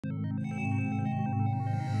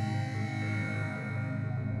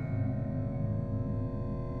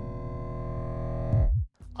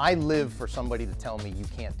I live for somebody to tell me you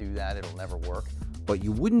can't do that, it'll never work. But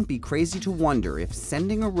you wouldn't be crazy to wonder if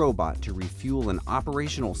sending a robot to refuel an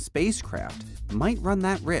operational spacecraft might run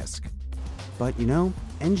that risk. But you know,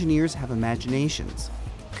 engineers have imaginations.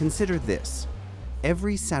 Consider this.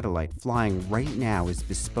 Every satellite flying right now is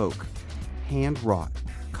bespoke, hand-wrought,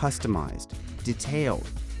 customized, detailed,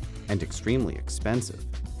 and extremely expensive.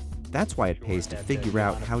 That's why it pays to figure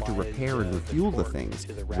out how to repair and refuel the things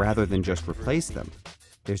rather than just replace them.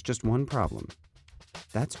 There's just one problem.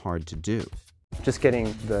 That's hard to do. Just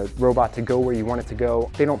getting the robot to go where you want it to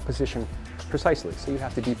go, they don't position precisely. So you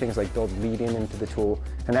have to do things like build lead-in into the tool.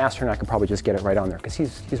 An astronaut could probably just get it right on there because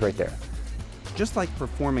he's right there. Just like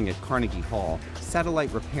performing at Carnegie Hall,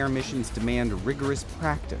 satellite repair missions demand rigorous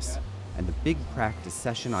practice. And the big practice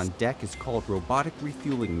session on deck is called Robotic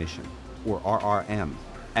Refueling Mission, or RRM.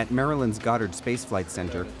 At Maryland's Goddard Space Flight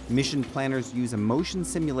Center, mission planners use a motion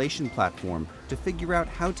simulation platform to figure out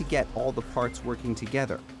how to get all the parts working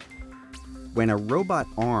together. When a robot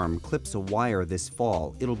arm clips a wire this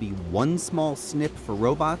fall, it'll be one small snip for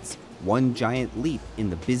robots, one giant leap in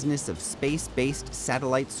the business of space-based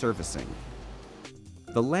satellite servicing.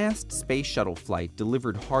 The last space shuttle flight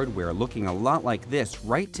delivered hardware looking a lot like this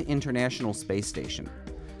right to International Space Station.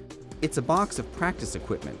 It's a box of practice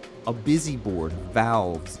equipment, a busy board of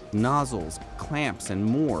valves, nozzles, clamps, and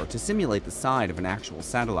more to simulate the side of an actual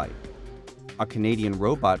satellite. A Canadian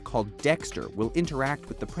robot called Dexter will interact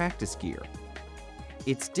with the practice gear.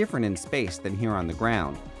 It's different in space than here on the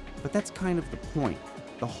ground, but that's kind of the point.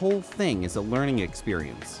 The whole thing is a learning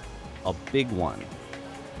experience, a big one.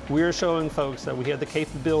 We're showing folks that we have the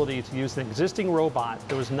capability to use an existing robot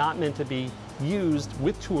that was not meant to be used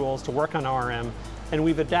with tools to work on RM, and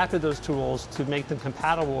we've adapted those tools to make them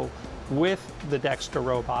compatible with the Dexter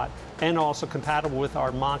robot and also compatible with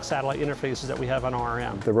our mock satellite interfaces that we have on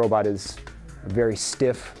RM. The robot is a very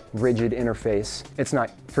stiff, rigid interface. It's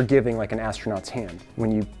not forgiving like an astronaut's hand.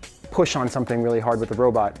 When you push on something really hard with the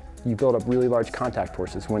robot, you build up really large contact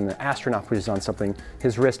forces. When the astronaut pushes on something,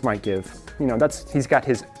 his wrist might give. You know, he's got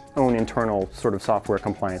his own internal sort of software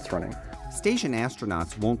compliance running. Station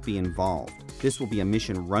astronauts won't be involved. This will be a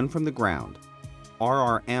mission run from the ground.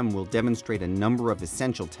 RRM will demonstrate a number of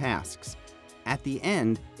essential tasks. At the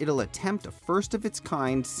end, it'll attempt a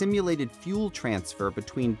first-of-its-kind simulated fuel transfer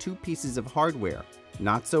between two pieces of hardware.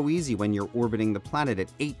 Not so easy when you're orbiting the planet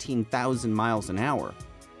at 18,000 miles an hour.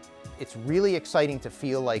 It's really exciting to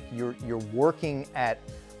feel like you're working at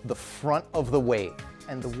the front of the wave.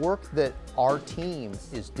 And the work that our team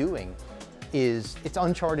is doing it's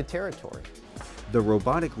uncharted territory. The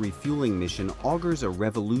Robotic Refueling Mission augurs a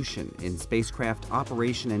revolution in spacecraft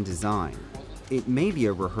operation and design. It may be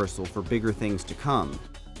a rehearsal for bigger things to come,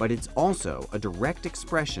 but it's also a direct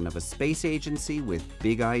expression of a space agency with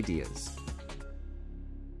big ideas.